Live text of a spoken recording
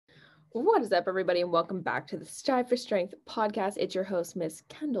What is up, everybody, and welcome back to the Strive for Strength podcast. It's your host, Miss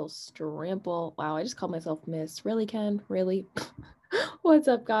Kendall Strample. Wow, I just called myself Miss. Really, Ken? Really? What's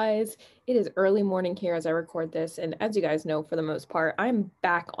up, guys? It is early morning here as I record this, and as you guys know, for the most part, I'm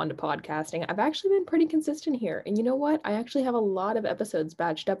back onto podcasting. I've actually been pretty consistent here, and you know what? I actually have a lot of episodes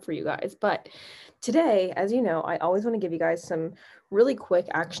batched up for you guys, but today, as you know, I always want to give you guys some really quick,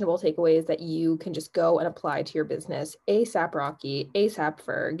 actionable takeaways that you can just go and apply to your business ASAP Rocky, ASAP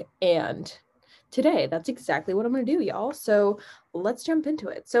Ferg, and today, that's exactly what I'm going to do, y'all. So let's jump into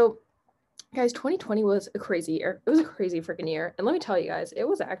it. So guys, 2020 was a crazy year. It was a crazy freaking year. And let me tell you guys, it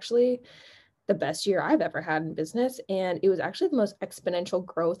was actually the best year I've ever had in business. And it was actually the most exponential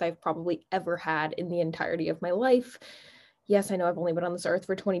growth I've probably ever had in the entirety of my life. Yes, I know I've only been on this earth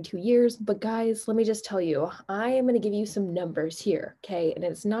for 22 years, but guys, let me just tell you, I am going to give you some numbers here, okay? And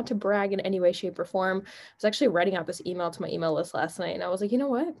it's not to brag in any way, shape, or form. I was actually writing out this email to my email list last night, and I was like, you know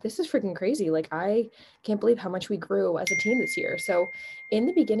what? This is freaking crazy. Like, I can't believe how much we grew as a team this year. So, in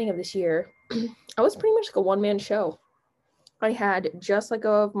the beginning of this year, I was pretty much like a one-man show. I had just let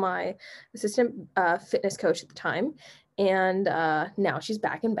go of my assistant fitness coach at the time. And now she's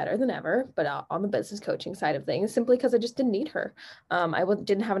back and better than ever, but on the business coaching side of things, simply because I just didn't need her.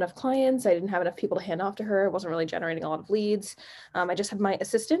 Didn't have enough clients. I didn't have enough people to hand off to her. I wasn't really generating a lot of leads. I just had my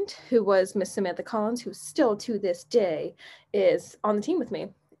assistant, who was Miss Samantha Collins, who still to this day is on the team with me.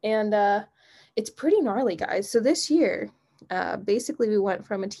 And it's pretty gnarly, guys. So this year, basically, we went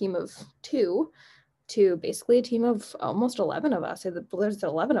from a team of 2 to basically a team of almost 11 of us. There's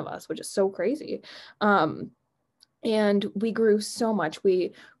 11 of us, which is so crazy. And we grew so much.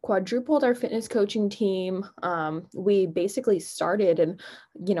 We quadrupled our fitness coaching team. We basically started and,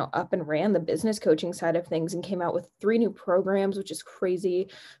 up and ran the business coaching side of things and came out with 3 new programs, which is crazy.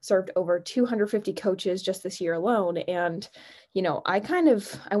 Served over 250 coaches just this year alone. And, I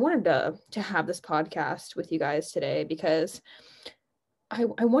wanted to have this podcast with you guys today because I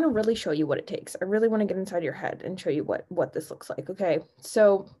want to really show you what it takes. I really want to get inside your head and show you what this looks like. Okay.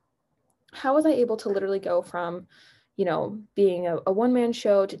 So how was I able to literally go from, being a one-man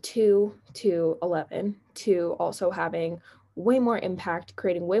show to 2 to 11 to also having way more impact,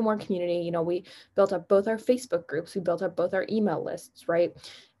 creating way more community. We built up both our Facebook groups, we built up both our email lists, right?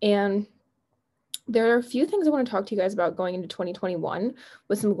 And there are a few things I want to talk to you guys about going into 2021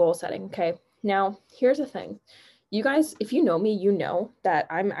 with some goal setting. Okay. Now, here's the thing. You guys, if you know me, you know that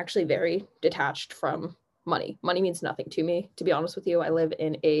I'm actually very detached from money. Money means nothing to me, to be honest with you. I live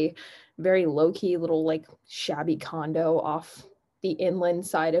in a very low-key little like shabby condo off the inland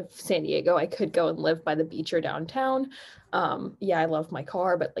side of San Diego. I could go and live by the beach or downtown. Yeah, I love my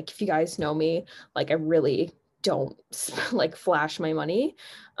car, but like if you guys know me, like I really don't like flash my money.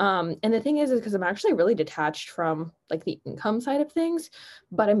 And the thing is because I'm actually really detached from like the income side of things,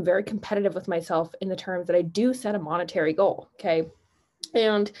 but I'm very competitive with myself in the terms that I do set a monetary goal. Okay.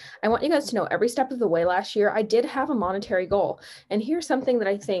 And I want you guys to know every step of the way last year, I did have a monetary goal. And here's something that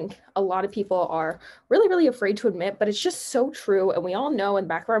I think a lot of people are really, really afraid to admit, but it's just so true. And we all know in the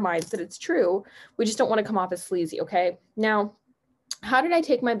back of our minds that it's true. We just don't want to come off as sleazy. Okay. Now, how did I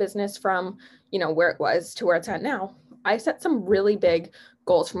take my business from, where it was to where it's at now? I set some really big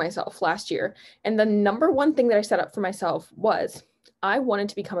goals for myself last year. And the number one thing that I set up for myself was I wanted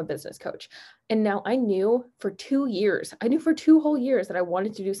to become a business coach. And now I knew for 2 years, I knew for 2 whole years that I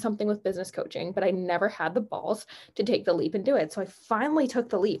wanted to do something with business coaching, but I never had the balls to take the leap and do it. So I finally took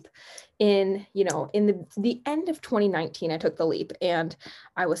the leap in the end of 2019, I took the leap and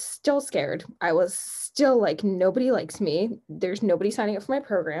I was still scared. I was still like, nobody likes me. There's nobody signing up for my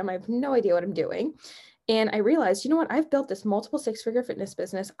program. I have no idea what I'm doing. And I realized, you know what? I've built this multiple 6-figure fitness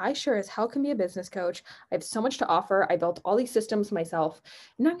business. I sure as hell can be a business coach. I have so much to offer. I built all these systems myself.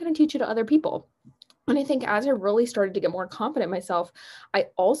 I'm not going to teach it to other people. And I think as I really started to get more confident myself, I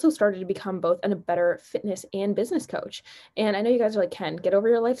also started to become both a better fitness and business coach. And I know you guys are like, Ken, get over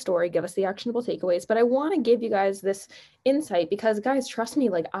your life story, give us the actionable takeaways. But I want to give you guys this insight because, guys, trust me,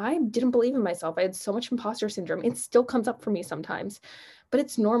 like I didn't believe in myself. I had so much imposter syndrome. It still comes up for me sometimes, but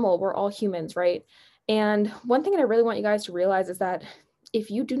it's normal. We're all humans, right? And one thing that I really want you guys to realize is that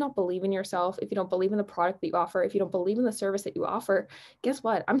if you do not believe in yourself, if you don't believe in the product that you offer, if you don't believe in the service that you offer, guess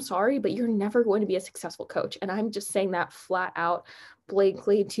what? I'm sorry, but you're never going to be a successful coach. And I'm just saying that flat out,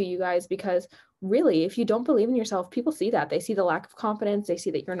 blankly to you guys, because really, if you don't believe in yourself, people see that. They see the lack of confidence. They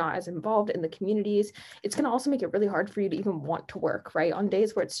see that you're not as involved in the communities. It's going to also make it really hard for you to even want to work, right? On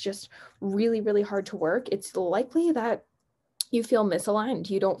days where it's just really, really hard to work, it's likely that you feel misaligned.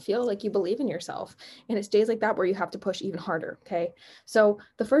 You don't feel like you believe in yourself. And it's days like that where you have to push even harder. Okay. So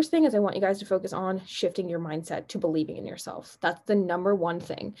the first thing is I want you guys to focus on shifting your mindset to believing in yourself. That's the number one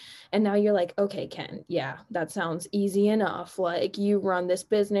thing. And now you're like, okay, Ken, yeah, that sounds easy enough. Like you run this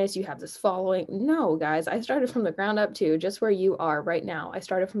business, you have this following. No, guys, I started from the ground up too, just where you are right now. I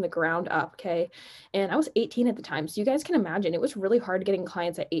started from the ground up. Okay. And I was 18 at the time. So you guys can imagine it was really hard getting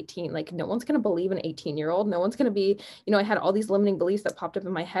clients at 18. Like no one's going to believe an 18-year-old. No one's going to be, I had all these limiting beliefs that popped up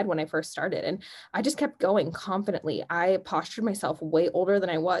in my head when I first started. And I just kept going confidently. I postured myself way older than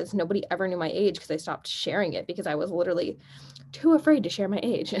I was. Nobody ever knew my age because I stopped sharing it because I was literally too afraid to share my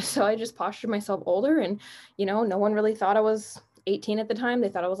age. So I just postured myself older and, no one really thought I was 18 at the time. They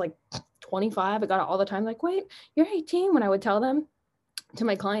thought I was like 25. I got it all the time. Like, wait, you're 18 when I would tell them to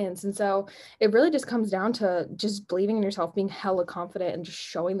my clients. And so it really just comes down to just believing in yourself, being hella confident and just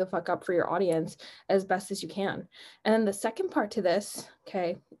showing the fuck up for your audience as best as you can. And then the second part to this,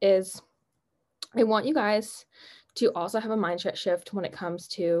 okay, is I want you guys to also have a mindset shift when it comes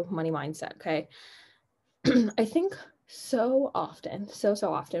to money mindset. Okay. I think so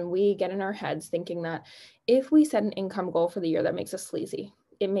often we get in our heads thinking that if we set an income goal for the year, that makes us sleazy.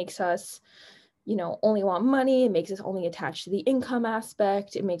 It makes us only want money. It makes us only attached to the income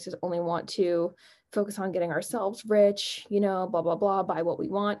aspect. It makes us only want to focus on getting ourselves rich, blah, blah, blah, buy what we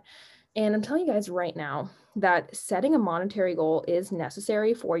want. And I'm telling you guys right now that setting a monetary goal is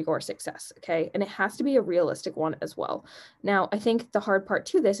necessary for your success. Okay. And it has to be a realistic one as well. Now, I think the hard part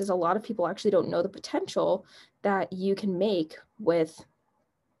to this is a lot of people actually don't know the potential that you can make with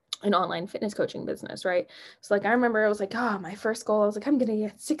an online fitness coaching business, right? So like, I remember I was like, my first goal, I was like, I'm going to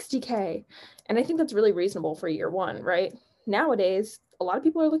get 60K. And I think that's really reasonable for year one, right? Nowadays, a lot of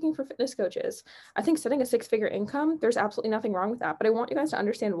people are looking for fitness coaches. I think setting a 6-figure income, there's absolutely nothing wrong with that. But I want you guys to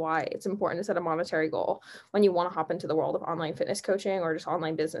understand why it's important to set a monetary goal when you want to hop into the world of online fitness coaching or just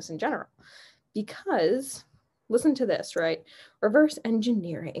online business in general. Because listen to this, right? Reverse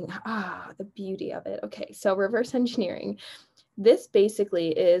engineering. The beauty of it. Okay, so reverse engineering. This basically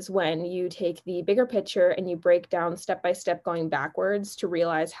is when you take the bigger picture and you break down step by step going backwards to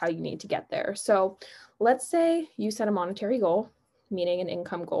realize how you need to get there. So let's say you set a monetary goal, meaning an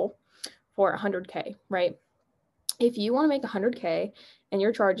income goal for 100K, right? If you want to make 100K and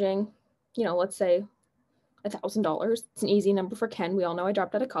you're charging, let's say $1,000. It's an easy number for Ken. We all know I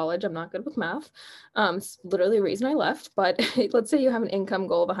dropped out of college. I'm not good with math. It's literally the reason I left. But let's say you have an income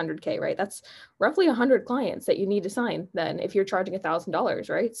goal of 100K, right? That's roughly 100 clients that you need to sign then if you're charging $1,000,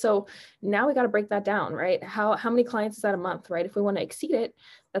 right? So now we got to break that down, right? How many clients is that a month, right? If we want to exceed it,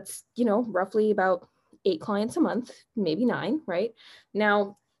 that's, roughly about 8 clients a month, maybe 9, right?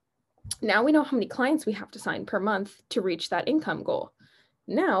 Now we know how many clients we have to sign per month to reach that income goal.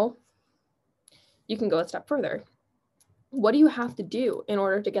 Now, you can go a step further. What do you have to do in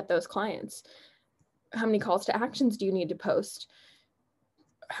order to get those clients? How many calls to actions do you need to post?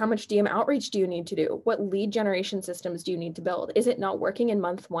 How much DM outreach do you need to do? What lead generation systems do you need to build? Is it not working in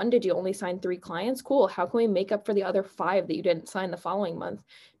month 1? Did you only sign 3 clients? Cool. How can we make up for the other 5 that you didn't sign the following month?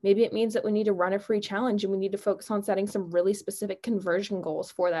 Maybe it means that we need to run a free challenge and we need to focus on setting some really specific conversion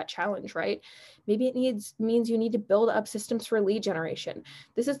goals for that challenge, right? Maybe it means you need to build up systems for lead generation.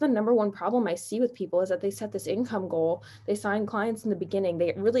 This is the number one problem I see with people is that they set this income goal. They sign clients in the beginning. They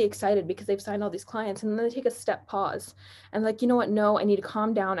get really excited because they've signed all these clients and then they take a step pause and like, you know what? No, I need to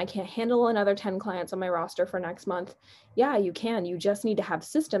calm down. I can't handle another 10 clients on my roster for next month. Yeah, you can. You just need to have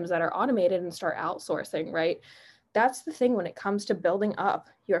systems that are automated and start outsourcing, right? That's the thing when it comes to building up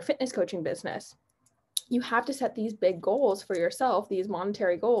your fitness coaching business. You have to set these big goals for yourself, these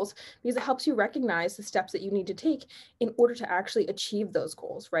monetary goals, because it helps you recognize the steps that you need to take in order to actually achieve those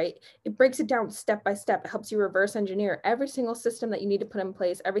goals, right? It breaks it down step by step. It helps you reverse engineer every single system that you need to put in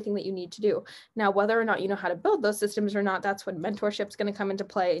place, everything that you need to do. Now, whether or not you know how to build those systems or not, that's when mentorship is going to come into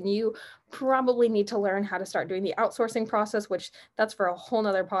play. And you probably need to learn how to start doing the outsourcing process, which that's for a whole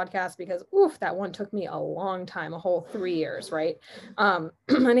nother podcast because, that one took me a long time, a whole 3 years, right? And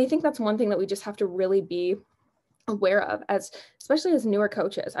I think that's one thing that we just have to really be aware of especially as newer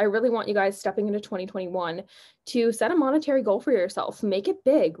coaches. I really want you guys stepping into 2021 to set a monetary goal for yourself, make it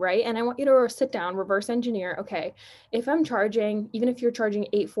big, right? And I want you to sit down, reverse engineer. Okay, if I'm charging, even if you're charging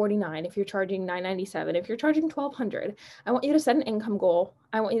 $849, if you're charging $997, if you're charging $1,200, I want you to set an income goal.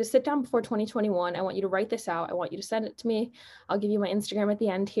 I want you to sit down before 2021. I want you to write this out. I want you to send it to me. I'll give you my Instagram at the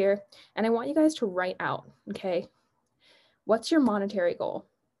end here. And I want you guys to write out, okay, what's your monetary goal,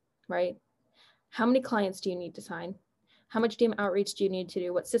 right? How many clients do you need to sign? How much DM outreach do you need to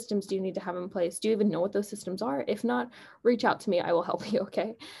do? What systems do you need to have in place? Do you even know what those systems are? If not, reach out to me. I will help you,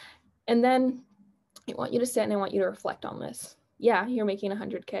 okay? And then I want you to sit and I want you to reflect on this. yeah, you're making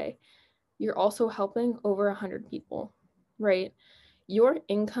 100K. You're also helping over 100 people, right? Your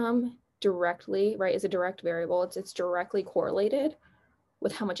income directly, right, is a direct variable. It's directly correlated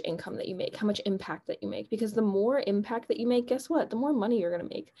with how much income that you make, how much impact that you make. Because the more impact that you make, guess what? The more money you're going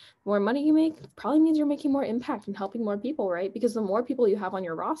to make. The more money you make probably means you're making more impact and helping more people, right? Because the more people you have on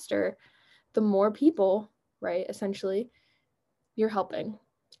your roster, the more people, right, essentially, you're helping.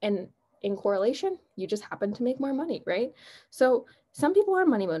 And in correlation, you just happen to make more money, right? So some people are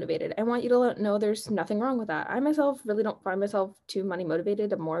money motivated. I want you to know there's nothing wrong with that. I myself really don't find myself too money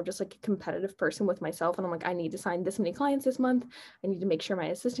motivated. I'm more of just like a competitive person with myself. And I'm like, I need to sign this many clients this month. I need to make sure my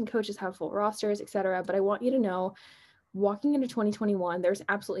assistant coaches have full rosters, etc. But I want you to know, walking into 2021, there's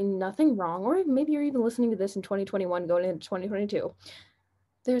absolutely nothing wrong, or maybe you're even listening to this in 2021 going into 2022.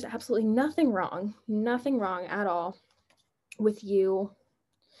 There's absolutely nothing wrong at all with you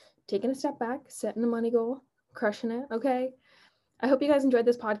taking a step back, setting a money goal, crushing it, okay? I hope you guys enjoyed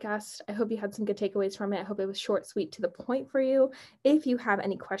this podcast. I hope you had some good takeaways from it. I hope it was short, sweet, to the point for you. If you have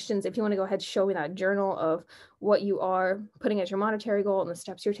any questions, if you want to go ahead, show me that journal of what you are putting as your monetary goal and the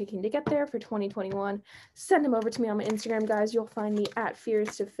steps you're taking to get there for 2021, send them over to me on my Instagram, guys. You'll find me at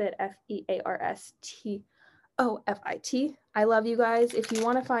Fears to Fit, FEARSTOFIT. I love you guys. If you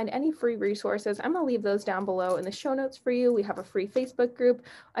want to find any free resources, I'm going to leave those down below in the show notes for you. We have a free Facebook group.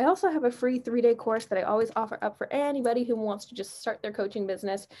 I also have a free 3-day course that I always offer up for anybody who wants to just start their coaching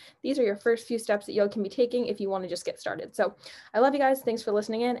business. These are your first few steps that you can be taking if you want to just get started. So I love you guys. Thanks for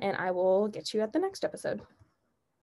listening in, and I will get you at the next episode.